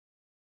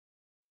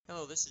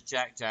Hello, this is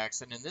Jack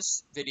Jackson. In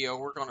this video,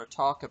 we're going to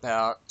talk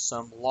about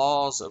some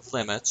laws of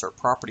limits or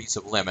properties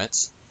of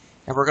limits,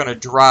 and we're going to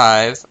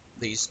derive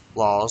these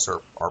laws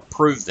or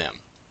prove them.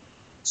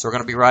 So we're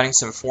going to be writing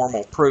some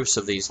formal proofs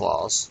of these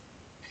laws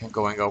and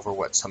going over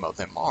what some of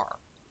them are.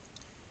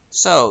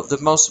 So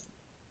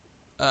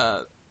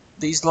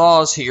these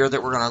laws here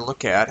that we're going to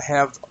look at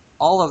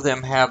all of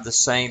them have the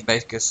same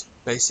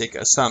basic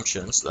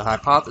assumptions. The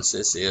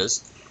hypothesis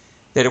is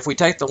that if we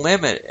take the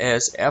limit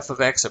as f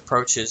of x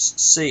approaches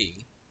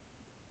c,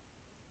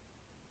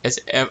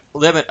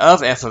 limit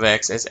of f of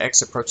x as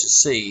x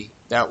approaches c,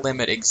 that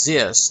limit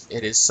exists,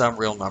 it is some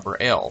real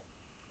number L.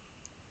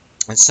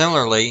 And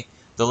similarly,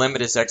 the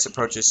limit as x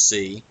approaches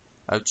c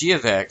of g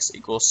of x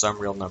equals some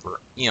real number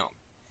m.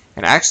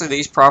 And actually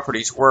these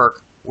properties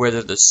work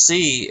whether the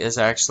c is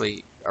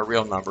actually a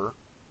real number,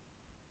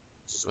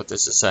 which is what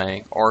this is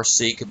saying, or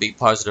c could be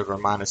positive or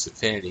minus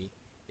infinity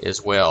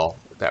as well.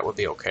 That would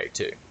be okay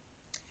too.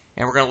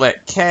 And we're going to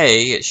let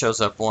k, it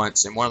shows up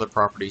once in one of the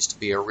properties, to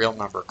be a real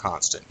number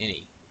constant,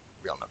 any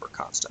real number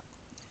constant.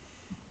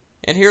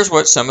 And here's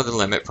what some of the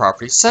limit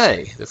properties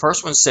say. The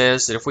first one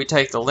says that if we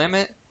take the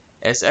limit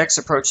as x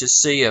approaches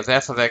c of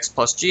f of x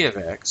plus g of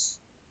x,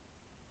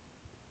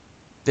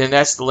 then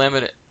that's the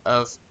limit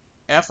of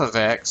f of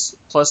x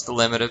plus the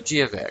limit of g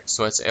of x.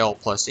 So it's L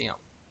plus m.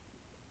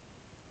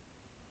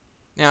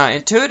 Now,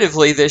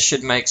 intuitively, this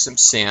should make some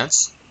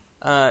sense.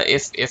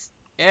 If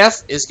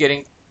f is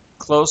getting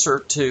closer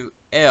to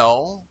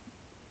L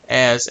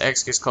as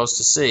x gets close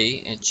to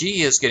c, and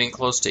g is getting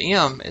close to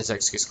m as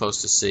x gets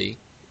close to c,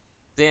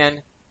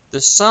 then the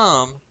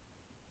sum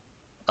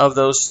of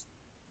the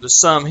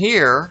sum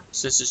here,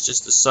 since it's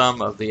just the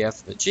sum of the f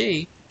and the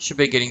g, should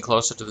be getting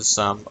closer to the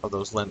sum of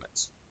those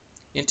limits.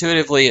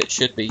 Intuitively, it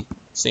should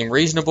seem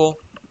reasonable,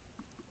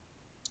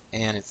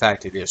 and in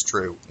fact, it is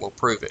true. We'll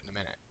prove it in a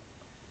minute.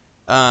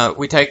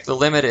 We take the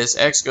limit as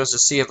x goes to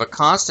c of a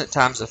constant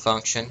times a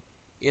function.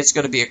 It's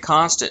going to be a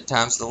constant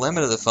times the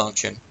limit of the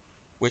function,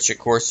 which of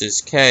course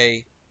is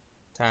k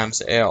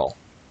times L.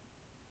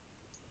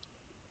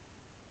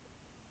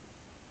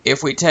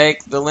 If we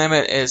take the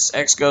limit as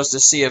x goes to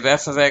c of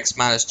f of x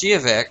minus g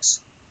of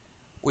x,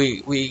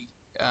 we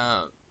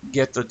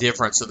get the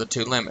difference of the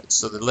two limits.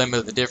 So the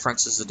limit of the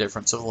difference is the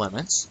difference of the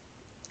limits.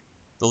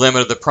 The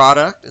limit of the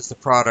product is the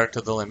product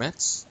of the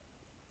limits.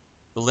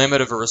 The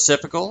limit of a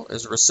reciprocal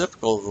is a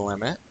reciprocal of the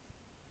limit,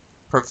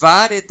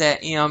 provided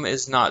that m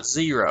is not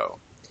 0.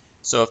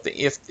 So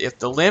if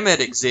the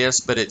limit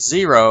exists but it's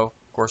 0,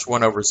 of course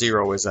 1 over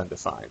 0 is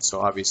undefined. So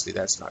obviously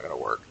that's not going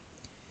to work.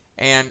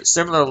 And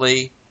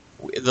similarly,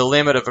 the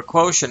limit of a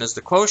quotient is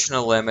the quotient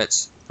of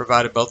limits,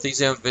 provided both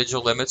these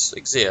individual limits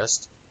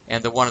exist,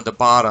 and the one at the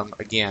bottom,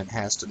 again,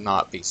 has to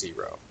not be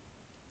 0.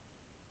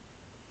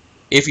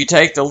 If you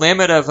take the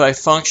limit of a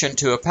function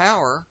to a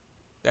power,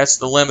 that's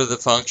the limit of the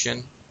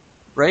function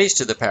raised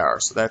to the power.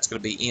 So that's going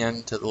to be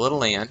n to the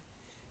little n.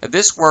 And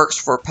this works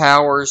for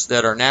powers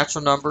that are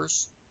natural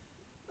numbers,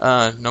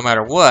 no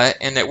matter what,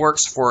 and it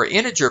works for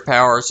integer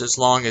powers as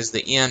long as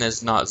the n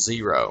is not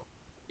 0.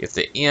 If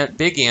the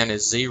big N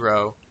is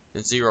 0,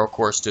 then 0, of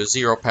course, to a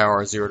 0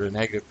 power, 0 to a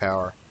negative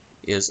power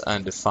is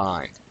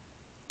undefined.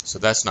 So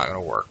that's not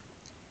going to work.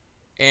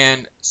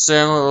 And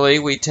similarly,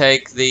 we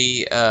take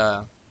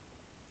the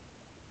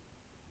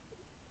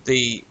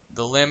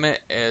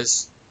limit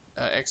as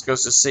x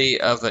goes to c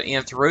of the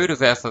nth root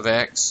of f of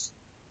x.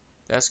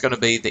 That's going to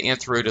be the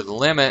nth root of the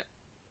limit,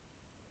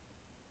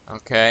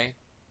 okay,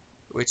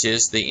 which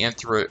is the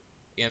nth root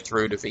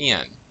of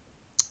n.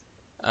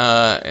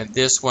 And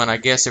this one, I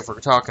guess if we're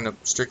talking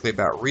strictly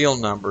about real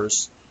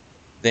numbers,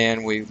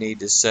 then we need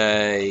to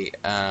say,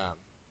 then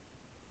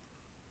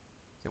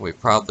we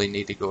probably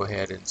need to go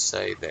ahead and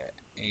say that,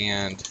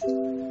 and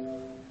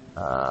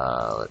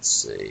let's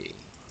see,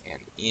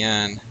 and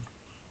n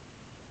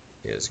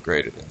is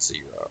greater than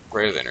 0,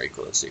 greater than or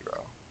equal to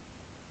 0.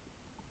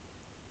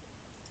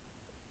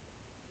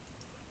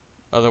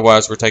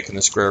 Otherwise, we're taking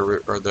the square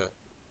root, or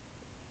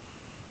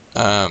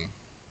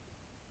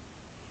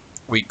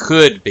we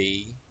could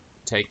be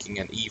taking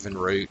an even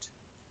root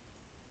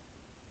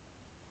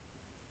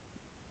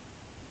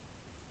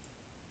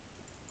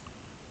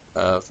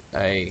of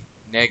a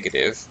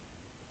negative,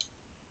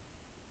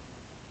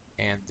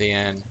 and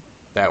then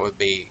that would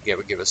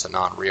give us a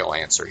non-real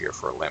answer here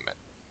for a limit.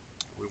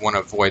 We want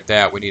to avoid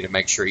that. We need to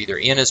make sure either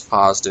n is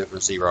positive or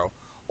 0,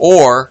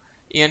 or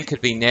n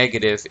could be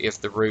negative if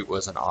the root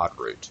was an odd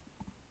root.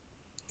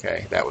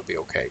 Okay, that would be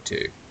okay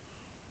too.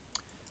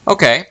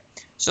 Okay,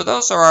 so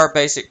those are our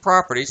basic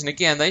properties, and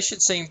again, they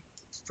should seem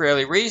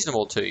fairly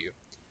reasonable to you.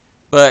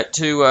 But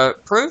to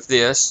prove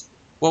this,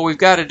 what we've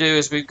got to do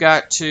is we've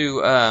got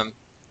to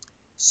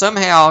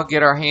somehow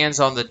get our hands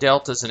on the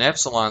deltas and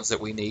epsilons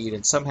that we need,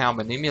 and somehow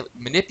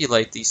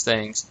manipulate these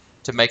things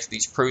to make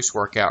these proofs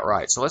work out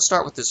right. So let's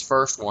start with this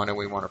first one, and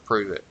we want to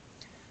prove it.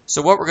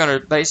 So what we're going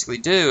to basically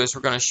do is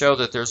we're going to show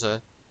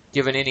that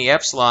given any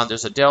epsilon,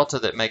 there's a delta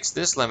that makes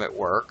this limit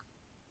work,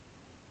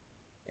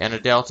 and a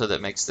delta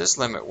that makes this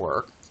limit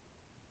work,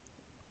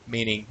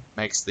 meaning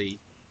makes the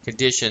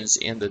conditions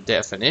in the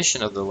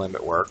definition of the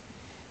limit work,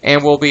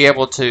 and we'll be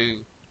able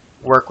to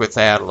work with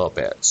that a little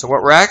bit. So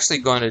what we're actually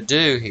going to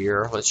do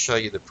here, let's show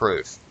you the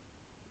proof.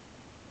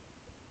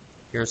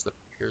 Here's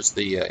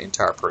the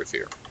entire proof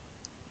here.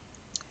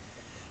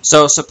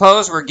 So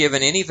suppose we're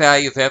given any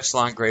value of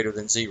epsilon greater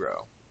than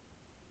 0.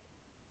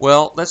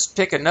 Well, let's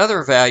pick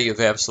another value of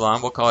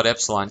epsilon. We'll call it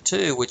epsilon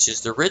 2, which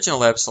is the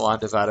original epsilon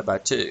divided by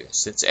 2.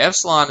 Since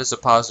epsilon is a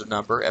positive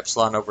number,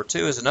 epsilon over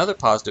 2 is another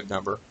positive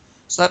number,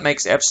 so that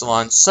makes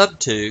epsilon sub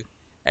 2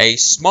 a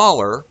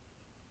smaller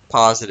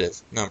positive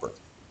number.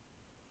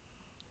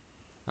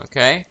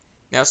 Okay?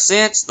 Now,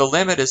 since the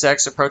limit as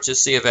x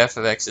approaches c of f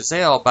of x is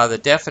L, by the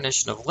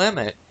definition of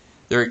limit,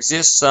 there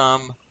exists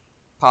some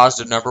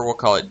positive number, we'll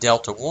call it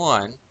delta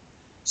 1,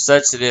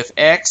 such that if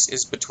x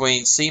is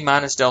between c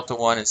minus delta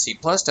 1 and c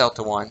plus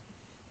delta 1,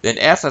 then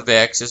f of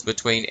x is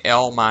between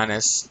L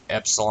minus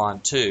epsilon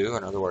 2,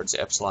 in other words,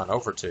 epsilon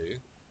over 2,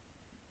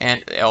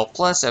 and L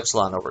plus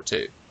epsilon over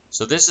 2.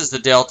 So this is the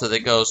delta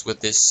that goes with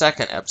this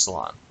second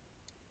epsilon.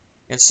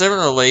 And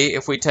similarly,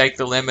 if we take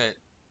the limit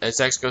as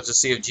x goes to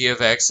c of g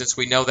of x, since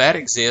we know that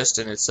exists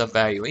and it's some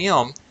value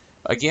m,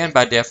 again,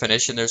 by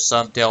definition, there's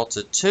some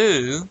delta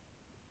 2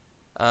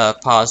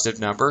 positive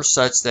number,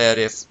 such that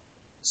if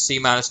c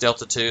minus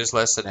delta 2 is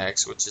less than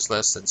x, which is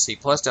less than c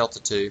plus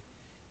delta 2,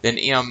 then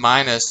m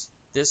minus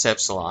this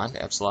epsilon,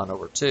 epsilon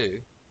over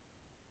 2,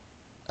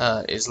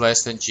 is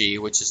less than g,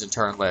 which is in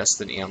turn less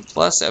than m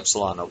plus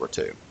epsilon over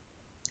 2.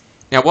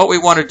 Now what we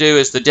want to do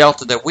is the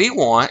delta that we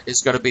want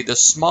is going to be the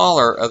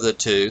smaller of the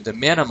two, the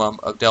minimum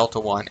of delta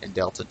 1 and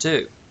delta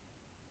 2.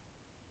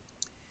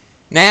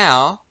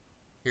 Now,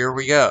 here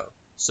we go.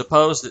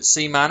 Suppose that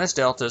c minus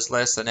delta is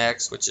less than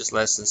x, which is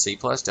less than c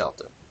plus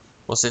delta.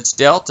 Well, since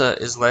delta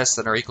is less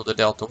than or equal to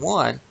delta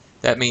 1,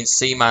 that means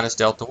c minus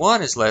delta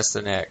 1 is less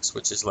than x,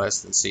 which is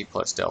less than c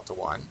plus delta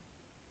 1.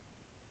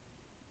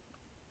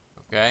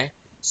 Okay?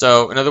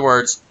 So, in other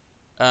words,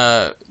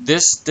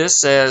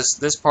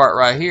 this part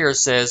right here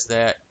says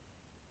that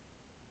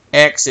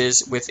x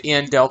is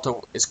within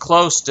delta, is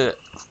close to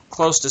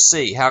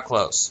c. How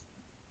close?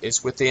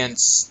 It's within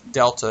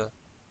delta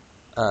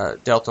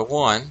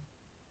 1.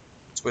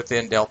 It's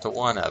within delta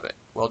 1 of it.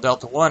 Well,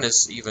 delta 1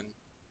 is even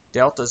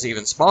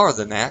smaller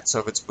than that, so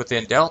if it's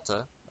within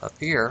delta up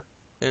here,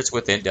 then it's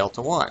within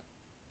delta 1.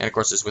 And of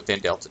course it's within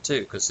delta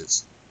 2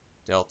 because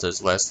delta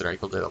is less than or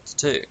equal to delta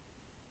 2.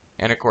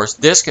 And of course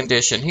this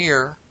condition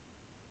here,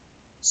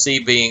 c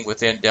being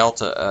within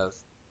delta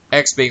of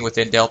x being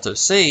within delta of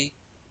c,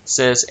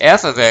 says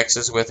f of x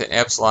is within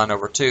epsilon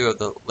over 2 of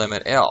the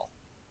limit L.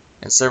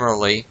 And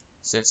similarly,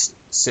 since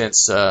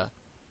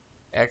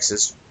x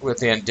is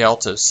within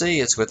delta of c,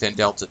 it's within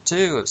delta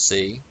 2 of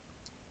c,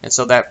 and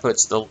so that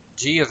puts the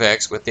g of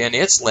x within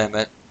its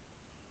limit,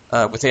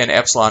 within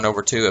epsilon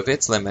over 2 of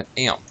its limit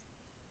m.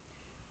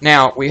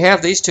 Now we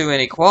have these two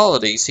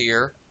inequalities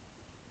here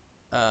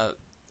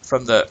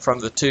from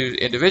the two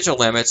individual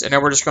limits, and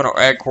now we're just going to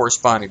add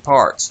corresponding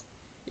parts.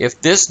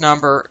 If this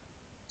number,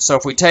 so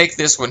if we take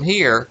this one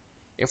here,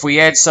 if we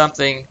add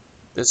something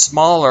that's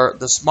smaller,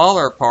 the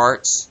smaller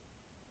parts,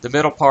 the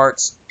middle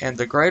parts, and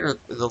the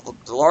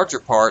larger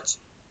parts,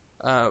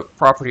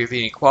 property of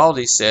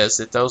inequality says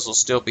that those will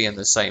still be in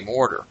the same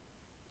order.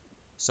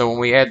 So when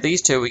we add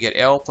these two, we get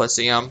L plus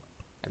M,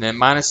 and then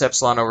minus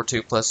epsilon over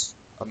 2 plus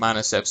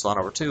minus epsilon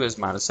over 2 is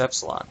minus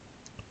epsilon.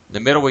 In the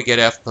middle, we get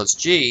F plus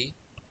G,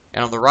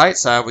 and on the right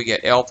side, we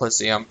get L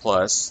plus M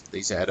plus,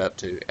 these add up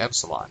to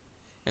epsilon.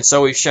 And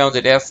so we've shown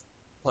that F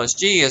plus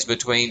G is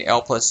between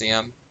L plus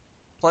M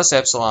plus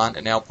epsilon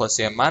and L plus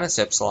M minus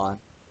epsilon.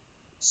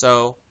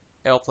 So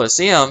L plus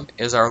M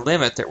is our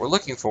limit that we're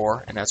looking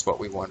for, and that's what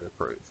we wanted to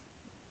prove.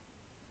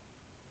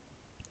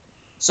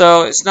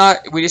 So it's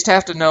not, we just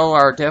have to know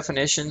our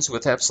definitions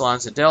with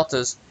epsilons and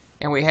deltas,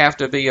 and we have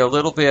to be a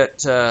little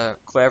bit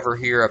clever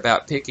here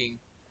about picking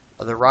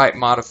the right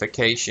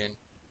modification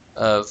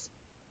of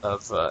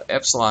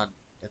epsilon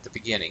at the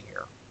beginning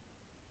here.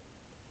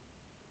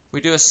 We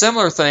do a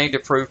similar thing to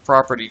prove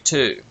property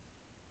 2.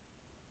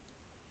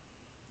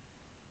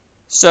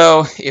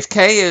 So if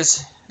k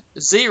is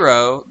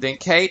 0, then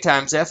k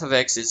times f of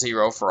x is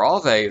 0 for all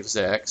values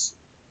x.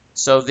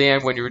 So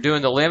then when you're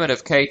doing the limit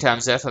of k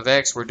times f of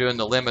x, we're doing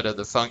the limit of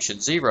the function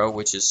 0,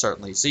 which is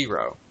certainly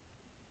 0.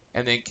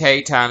 And then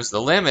k times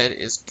the limit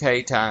is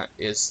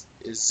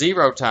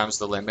 0 times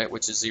the limit,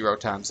 which is 0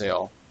 times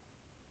L,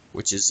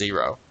 which is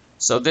 0.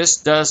 So this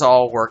does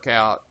all work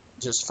out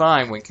just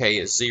fine when k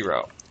is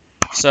 0.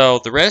 So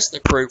the rest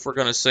of the proof, we're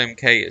going to assume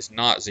k is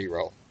not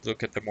 0.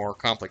 Look at the more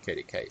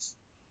complicated case.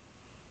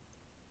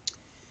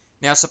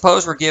 Now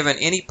suppose we're given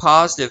any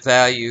positive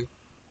value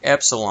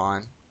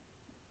epsilon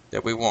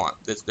that we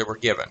want, that we're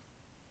given.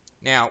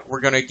 Now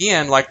we're going to,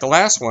 again, like the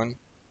last one,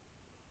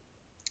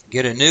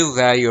 get a new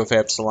value of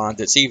epsilon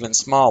that's even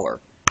smaller.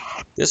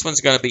 This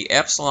one's going to be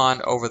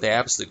epsilon over the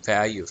absolute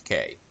value of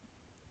k.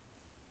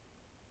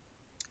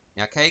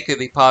 Now k could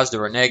be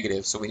positive or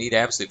negative, so we need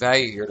absolute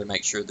value here to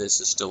make sure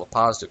this is still a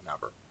positive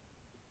number.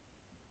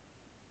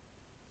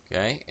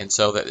 Okay, and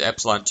so that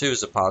epsilon 2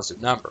 is a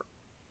positive number.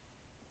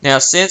 Now,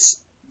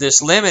 since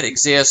this limit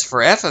exists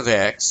for f of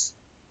x,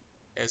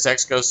 as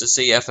x goes to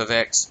c, f of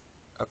x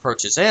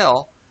approaches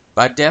L,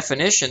 by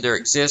definition there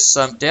exists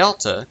some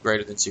delta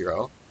greater than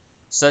 0,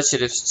 such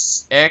that if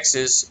x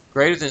is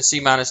greater than c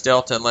minus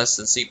delta and less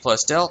than c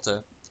plus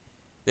delta,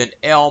 then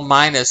L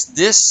minus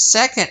this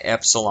second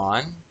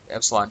epsilon,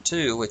 epsilon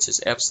 2, which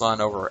is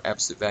epsilon over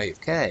absolute value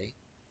of k,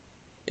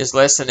 is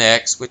less than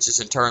x, which is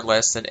in turn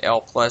less than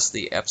L plus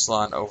the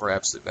epsilon over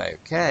absolute value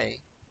of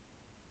k.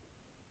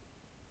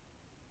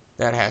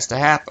 That has to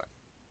happen.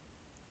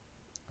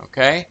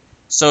 Okay?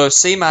 So if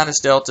c minus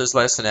delta is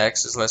less than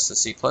x is less than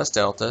c plus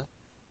delta,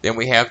 then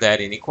we have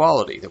that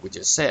inequality that we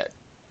just said.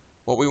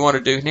 What we want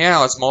to do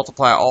now is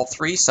multiply all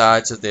three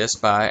sides of this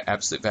by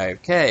absolute value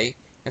of k,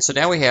 and so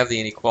now we have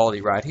the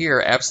inequality right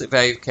here. Absolute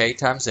value of k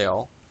times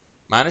L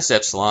minus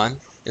epsilon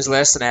is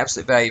less than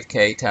absolute value of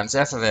k times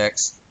f of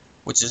x,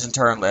 which is in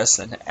turn less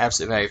than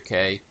absolute value of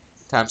k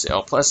times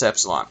L plus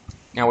epsilon.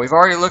 Now we've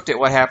already looked at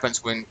what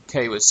happens when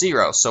k was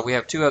 0, so we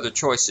have two other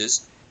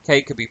choices.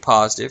 K could be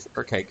positive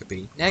or k could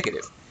be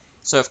negative.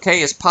 So if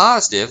k is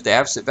positive, the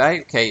absolute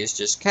value of k is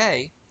just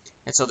k,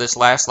 and so this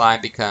last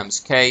line becomes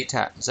k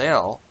times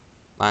L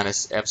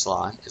minus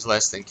epsilon is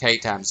less than k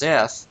times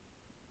f,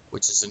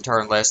 which is in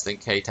turn less than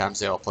k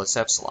times L plus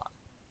epsilon.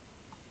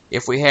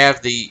 If we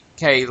have the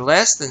k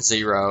less than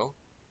 0,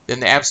 then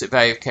the absolute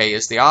value of k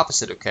is the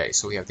opposite of k.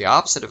 So we have the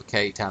opposite of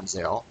k times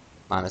L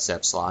minus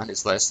epsilon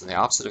is less than the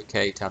opposite of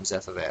k times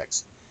f of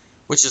x,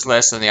 which is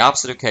less than the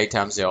opposite of k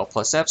times L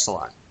plus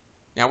epsilon.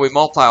 Now we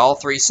multiply all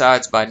three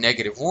sides by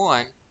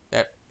 -1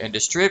 and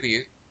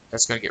distribute.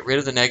 That's going to get rid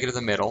of the negative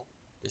in the middle.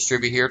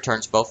 Distribute here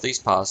turns both these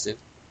positive.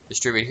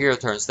 Distribute here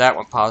turns that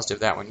one positive,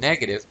 that one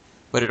negative,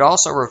 but it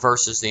also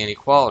reverses the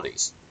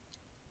inequalities.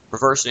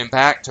 Reversing them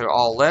back to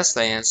all less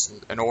thans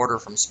in order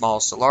from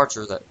smallest to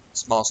larger, that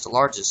smallest to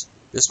largest.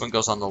 This one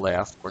goes on the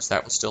left. Of course,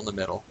 that one's still in the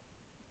middle.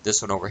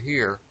 This one over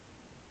here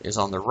is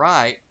on the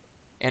right.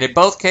 And in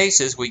both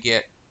cases, we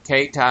get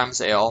k times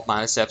L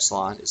minus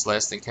epsilon is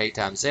less than k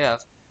times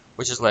f,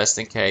 which is less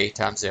than k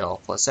times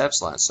L plus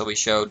epsilon. So we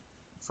showed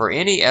for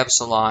any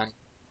epsilon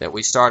that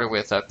we started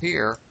with up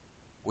here,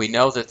 we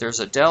know that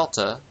there's a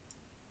delta,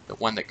 the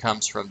one that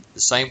comes from the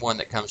same one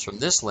that comes from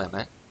this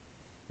limit,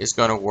 is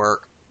going to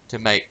work to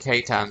make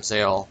k times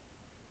L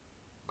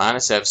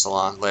minus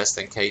epsilon less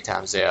than k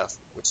times f,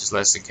 which is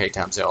less than k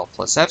times L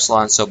plus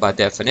epsilon. So by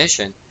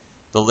definition,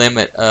 the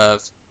limit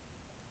of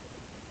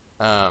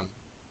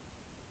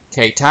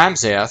k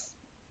times f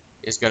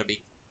is going to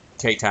be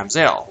k times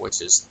L, which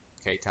is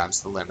k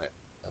times the limit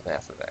of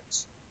f of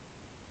x.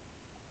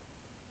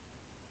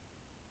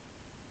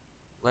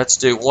 Let's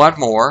do one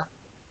more.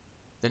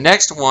 The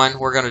next one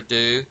we're going to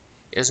do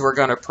is we're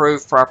going to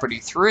prove property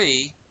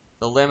 3,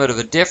 the limit of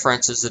a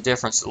difference is the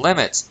difference of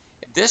limits.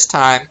 This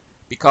time,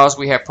 because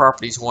we have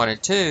properties 1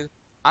 and 2,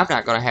 I'm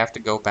not going to have to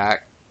go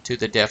back to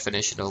the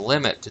definition of the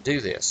limit to do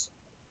this.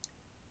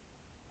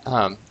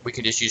 We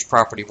can just use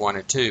property 1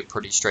 and 2,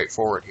 pretty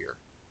straightforward here.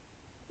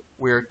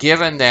 We're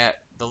given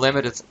that the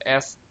limit of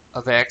f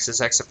of x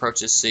as x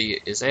approaches c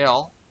is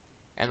L,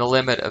 and the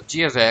limit of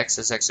g of x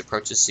as x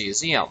approaches c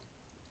is M.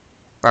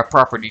 By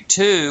property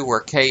 2, where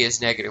k is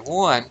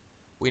 -1,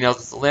 we know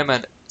that the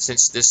limit,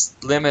 since this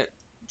limit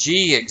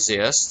g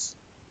exists,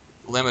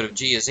 the limit of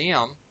g is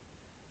M,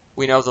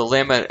 we know the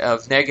limit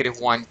of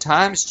 -1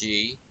 times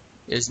g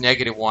is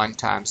 -1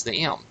 times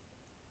the M.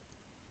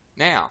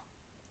 Now,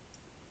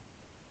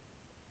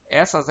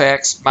 f of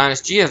x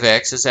minus g of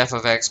x is f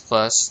of x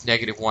plus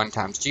 -1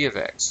 times g of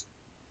x.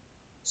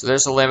 So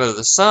there's the limit of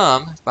the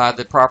sum. By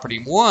the property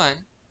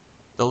 1,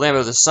 the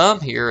limit of the sum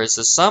here is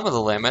the sum of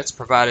the limits,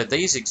 provided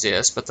these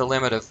exist, but the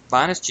limit of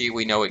minus g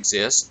we know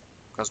exists,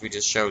 because we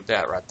just showed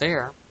that right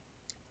there.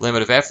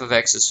 Limit of f of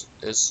x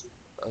is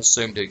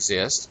assumed to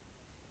exist.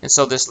 And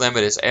so this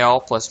limit is L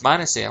plus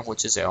minus M,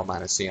 which is L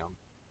minus M.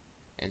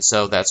 And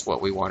so that's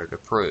what we wanted to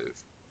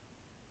prove.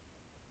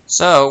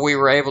 So we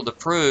were able to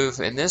prove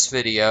in this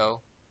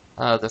video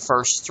the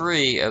first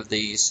 3 of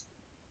these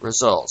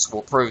results.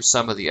 We'll prove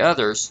some of the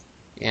others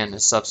in a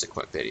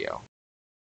subsequent video.